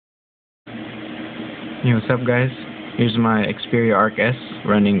Hey, what's up guys? Here's my Xperia Arc S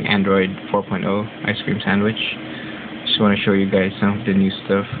running Android 4.0 ice cream sandwich. Just want to show you guys some of the new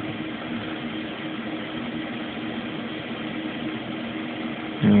stuff.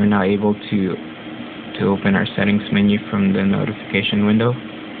 And we're now able to open our settings menu from the notification window.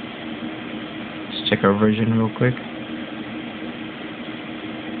 Let's check our version real quick.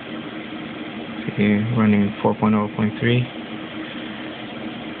 Okay, running 4.0.3.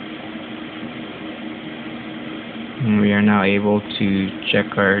 And we are now able to check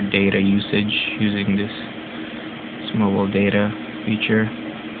our data usage using this mobile data feature.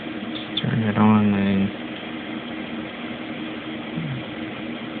 Just turn it on and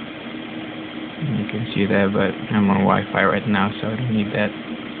you can see that, but I'm on Wi-Fi right now, so I don't need that.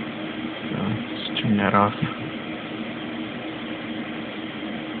 So let's turn that off.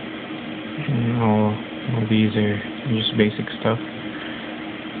 And all these are just basic stuff.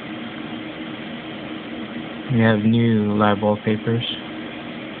 We have new live wallpapers. So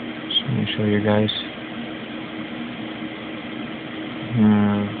let me show you guys.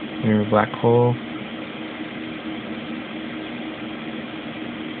 Here, black hole,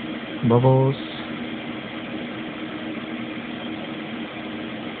 bubbles,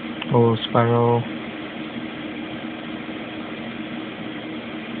 spiral,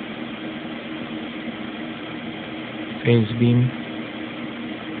 phase beam.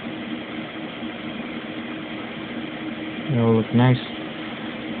 They all look nice. So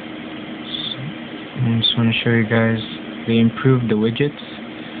I just want to show you guys, they improved the widgets.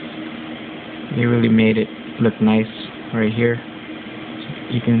 They really made it look nice right here.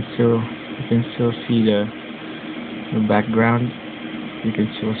 You can still see the background. You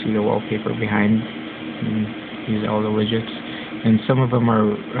can still see the wallpaper behind. And these are all the widgets, and some of them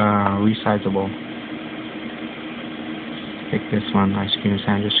are resizable. Like this one, ice cream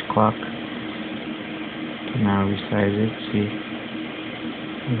sandwich clock. Now resize it. See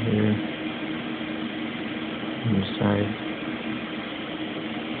here on the side.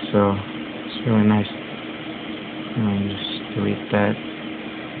 So it's really nice. And just delete that.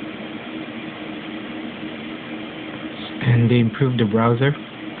 And they improved the browser.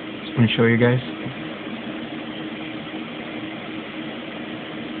 Just want to show you guys.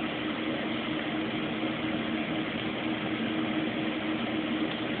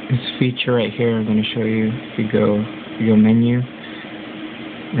 This feature right here, I'm going to show you. If you go menu,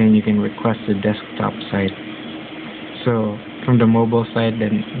 then you can request the desktop site. So from the mobile side,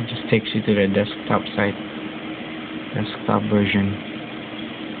 then it just takes you to the desktop site, desktop version.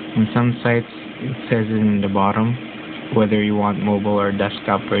 On some sites, it says in the bottom whether you want mobile or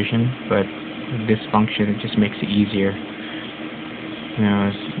desktop version, but with this function, it just makes it easier. You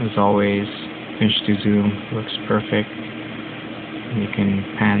know, as always, pinch to zoom, looks perfect. You can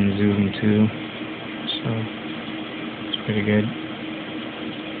pan zoom too, so it's pretty good.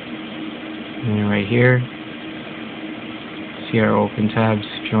 And right here, see our open tabs.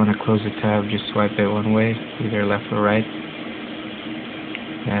 If you want to close a tab, just swipe it one way, either left or right.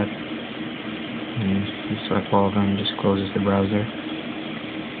 That, and if you swipe all of them, just closes the browser.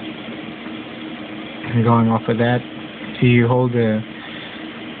 And going off of that, if you hold the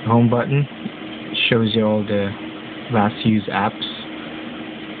home button, it shows you all the last used apps.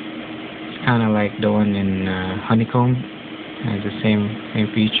 Kind of like the one in Honeycomb. It has the same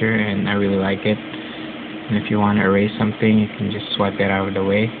feature, and I really like it. And if you want to erase something, you can just swipe it out of the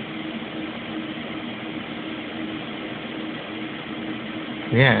way.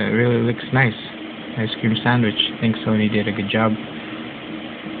 Yeah, it really looks nice. Ice cream sandwich. I think Sony did a good job,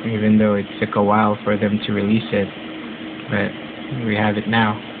 even though it took a while for them to release it. But we have it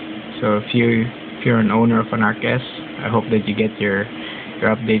now. So if you're an owner of an Arc S, I hope that you get your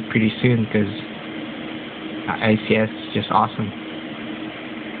update pretty soon, because ICS is just awesome.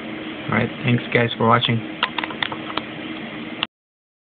 Alright, thanks guys for watching.